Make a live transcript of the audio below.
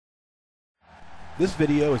This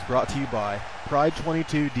video is brought to you by Pride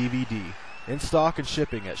 22 DVD, in stock and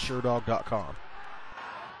shipping at SureDog.com.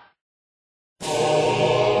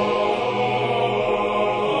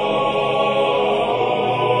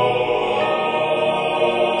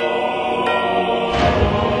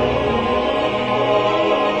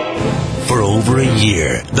 For over a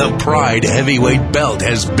year, the Pride heavyweight belt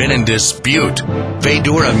has been in dispute.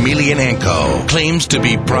 Fedor Emelianenko claims to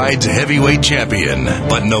be Pride's heavyweight champion,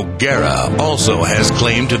 but Nogueira also has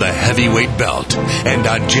claim to the heavyweight belt. And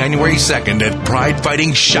on January 2nd at Pride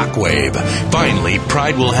Fighting Shockwave, finally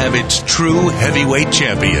Pride will have its true heavyweight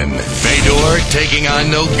champion. Fedor taking on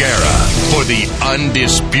Nogueira for the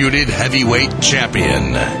undisputed heavyweight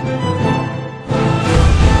champion.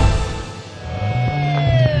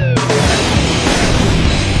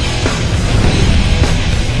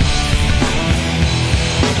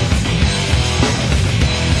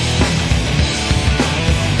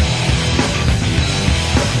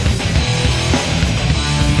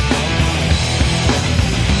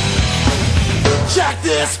 Check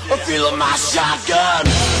this, I'm feeling my shotgun.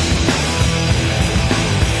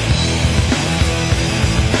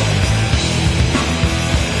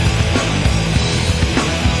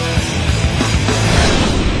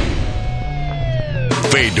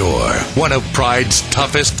 Fedor, one of Pride's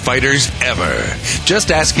toughest fighters ever.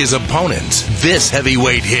 Just ask his opponents. This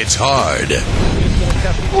heavyweight hits hard.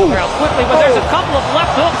 Quickly, but there's a couple of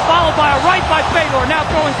left hooks followed by a right by Fedor. Now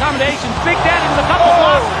throwing combinations. Big Daddy with a couple of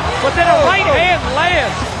blocks, but then a right hand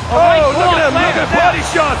lands. A right look at him, look at body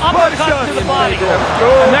shots, uppercut to the body.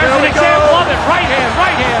 And there's an example of it. Right hand,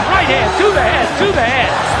 right hand, right hand, to the head, to the head.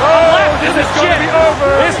 Left to the chin.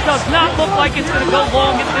 This does not look like it's going to go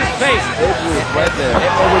long at this pace. Right there. It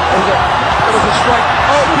was a strike.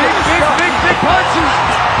 Oh, big punches.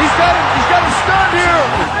 He's got him stunned here.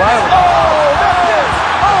 Oh, that's it.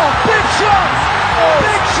 Oh, big shots.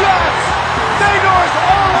 Big shots. Fedor's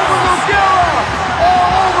all over Nogueira.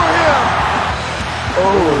 All over him.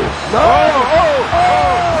 Oh, no.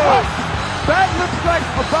 Oh. That looks like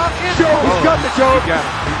about it. He's got the joke.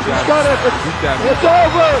 He's got it. It's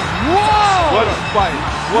over. Whoa. What a fight.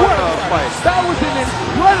 What a fight. That was an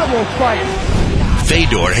incredible fight.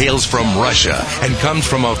 Fedor hails from Russia and comes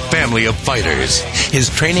from a family of fighters. His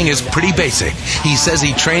training is pretty basic. He says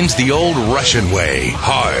he trains the old Russian way,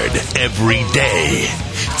 hard, every day.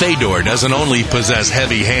 Fedor doesn't only possess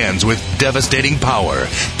heavy hands with devastating power,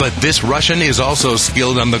 but this Russian is also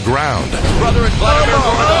skilled on the ground. Brother and Vladimir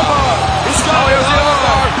He's got it.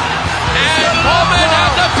 And Coleman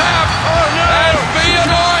at the tap. And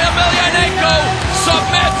Fedor Emelianenko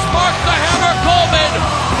submits Mark the Hammer Coleman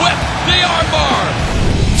with the armbar.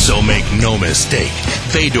 So make no mistake,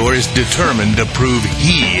 Fedor is determined to prove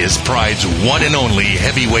he is Pride's one and only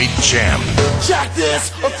heavyweight champ. Check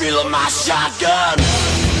this, I'm feeling my shotgun.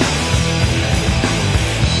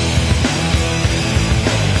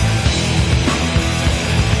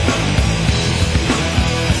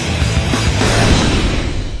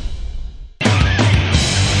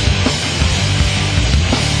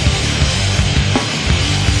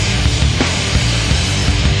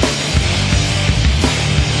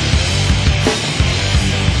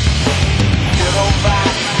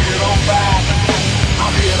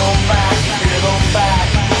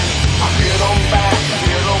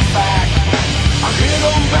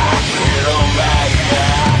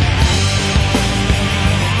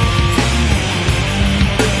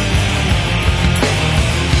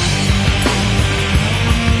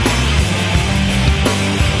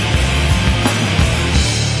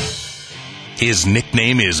 His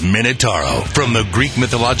nickname is Minotauro, from the Greek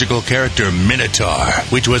mythological character Minotaur,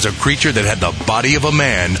 which was a creature that had the body of a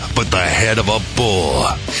man, but the head of a bull.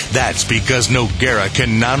 That's because Nogueira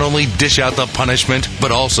can not only dish out the punishment,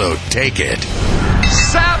 but also take it.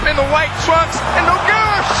 Sap in the white trunks, and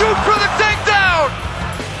Nogueira shoots for the takedown!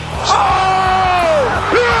 Oh!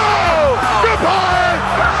 No! Goodbye!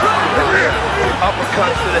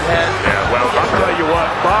 Uppercuts to the head. Yeah, well, I'll tell you what,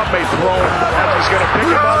 Bob may throw him, and he's going to pick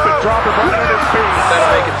him up and drop him right on his feet. That'll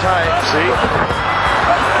make it tight. See?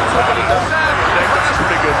 That's a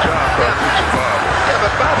pretty good job, Bob. Yeah, but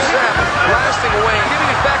Bob Sapp blasting away, giving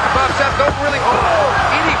it back to Bob Sapp. Don't really. Oh,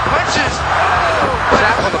 eating punches.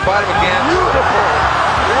 Sapp on the bottom again. Beautiful.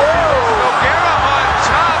 Whoa. Nogueira on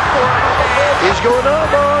top for it. He's going up,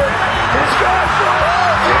 boy. He's got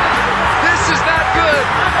This is not good.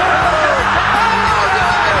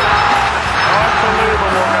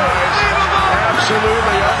 unbelievable, guys.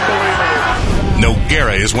 Absolutely unbelievable.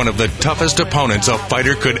 Nogueira is one of the toughest opponents a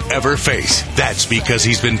fighter could ever face. That's because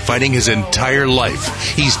he's been fighting his entire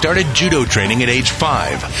life. He started judo training at age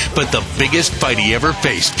 5, but the biggest fight he ever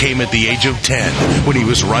faced came at the age of 10 when he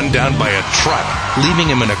was run down by a truck, leaving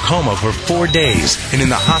him in a coma for 4 days and in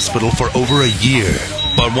the hospital for over a year.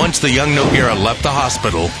 But once the young Nogueira left the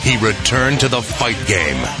hospital, he returned to the fight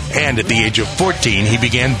game. And at the age of 14, he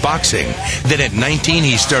began boxing. Then at 19,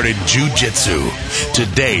 he started jiu-jitsu.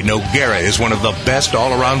 Today, Nogueira is one of the best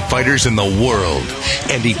all-around fighters in the world.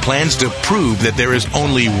 And he plans to prove that there is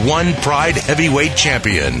only one Pride heavyweight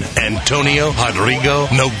champion, Antonio Rodrigo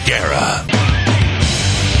Nogueira.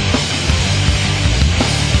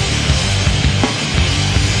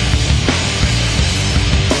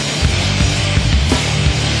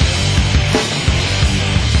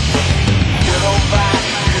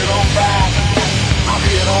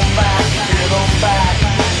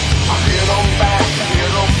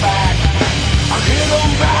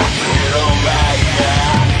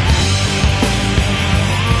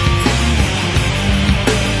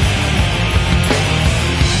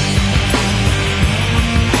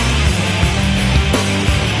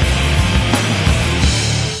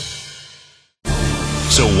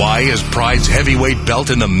 So why is Pride's heavyweight belt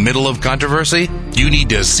in the middle of controversy? You need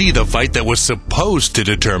to see the fight that was supposed to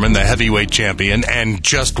determine the heavyweight champion and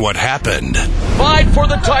just what happened. Fight for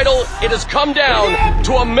the title. It has come down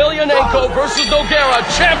to Emelianenko versus Nogueira.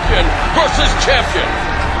 Champion versus champion.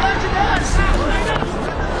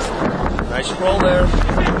 Nice scroll there.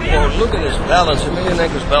 Oh, look at his balance.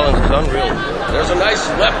 Emelianenko's balance is unreal. There's a nice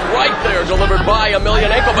left-right there delivered by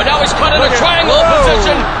Emelianenko, but now he's caught in a triangle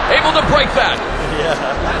position, able to break that. Yeah.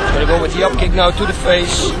 He's going to go with the up kick now to the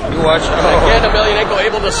face. You watch. Oh. Again, Emelianenko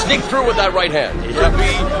able to sneak through with that right hand. It could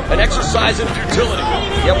be an exercise in futility.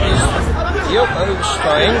 Yep, he's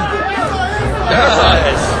trying.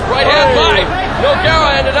 Nice. Right hand by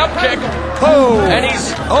Nogueira and an up kick. Oh. And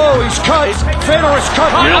he's cut. Fedor is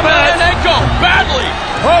cut. Emelianenko badly.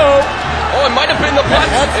 Oh, it might have been the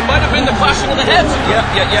punch. It might have been the clashing of the heads.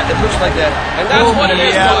 Yeah, it looks like that. And that's what it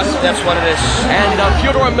is, boss. That's what it is. And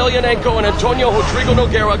Fedor Emelianenko and Antonio Rodrigo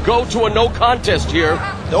Nogueira go to a no contest here.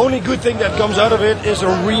 The only good thing that comes out of it is a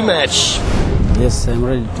rematch. Yes, I'm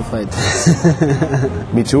ready to fight.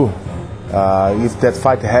 Me too. If that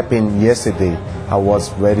fight happened yesterday, I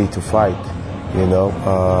was ready to fight. You know,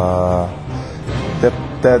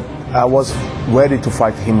 that I was ready to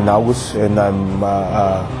fight him now, and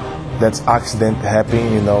that accident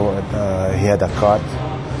happened. You know, he had a cut,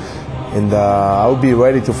 and I will be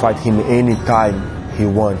ready to fight him anytime he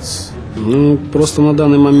wants. Ну, просто на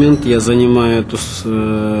данный момент я занимаю эту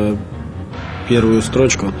первую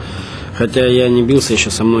строчку. Хотя я не бился еще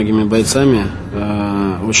со многими бойцами,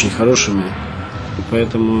 очень хорошими,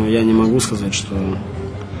 поэтому я не могу сказать, что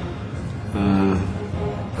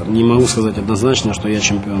не могу сказать однозначно, что я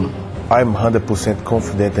чемпион. I'm 100%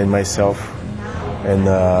 confident in myself, and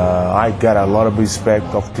I got a lot of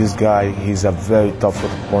respect of this guy. He's a very tough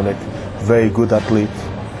opponent, very good athlete,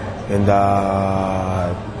 and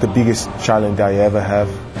the biggest challenge I ever have.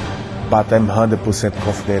 But I'm 100%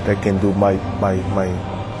 confident I can do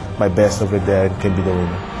my best over there and can be the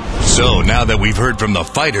winner. So now that we've heard from the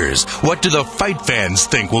fighters, what do the fight fans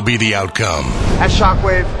think will be the outcome? At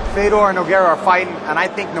Shockwave, Fedor and Nogueira are fighting, and I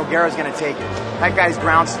think Nogueira's going to take it. That guy's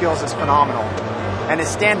ground skills is phenomenal, and his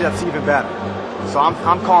stand-up's even better. So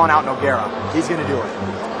I'm calling out Nogueira. He's going to do it.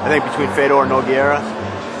 I think between Fedor and Nogueira,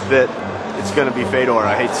 that it's going to be Fedor.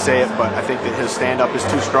 I hate to say it, but I think that his stand-up is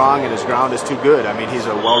too strong and his ground is too good. I mean, he's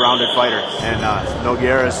a well-rounded fighter, and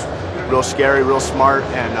Nogueira's real scary, real smart,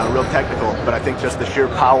 and real technical. But I think just the sheer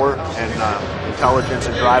power and intelligence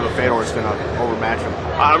and drive of Fedor is going to overmatch him.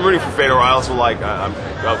 I'm rooting for Fedor. I also like, I'm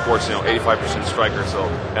of course, 85% striker, so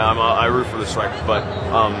I root for the striker. But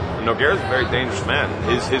Nogueira's a very dangerous man.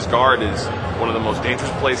 His guard is one of the most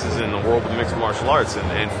dangerous places in the world of mixed martial arts,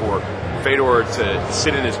 and for Fedor to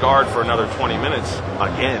sit in his guard for another 20 minutes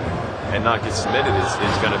again and not get submitted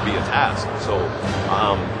is going to be a task. So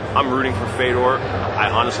I'm rooting for Fedor. I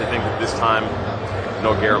honestly think that this time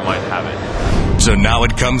Nogueira might have it. So now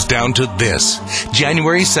it comes down to this.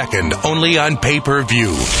 January 2nd, only on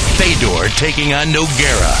pay-per-view. Fedor taking on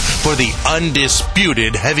Nogueira for the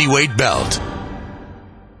undisputed heavyweight belt.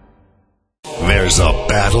 There's a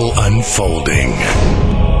battle unfolding.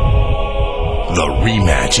 The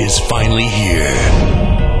rematch is finally here.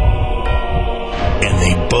 And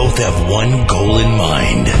they both have one goal in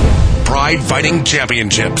mind. Pride Fighting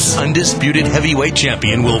Championships. Undisputed heavyweight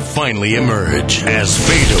champion will finally emerge as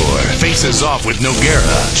Fedor faces off with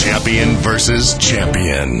Nogueira. Champion versus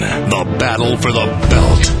champion. The battle for the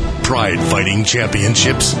belt. Pride Fighting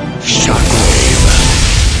Championships.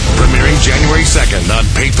 Shockwave. Premiering January 2nd on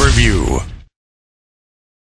pay-per-view.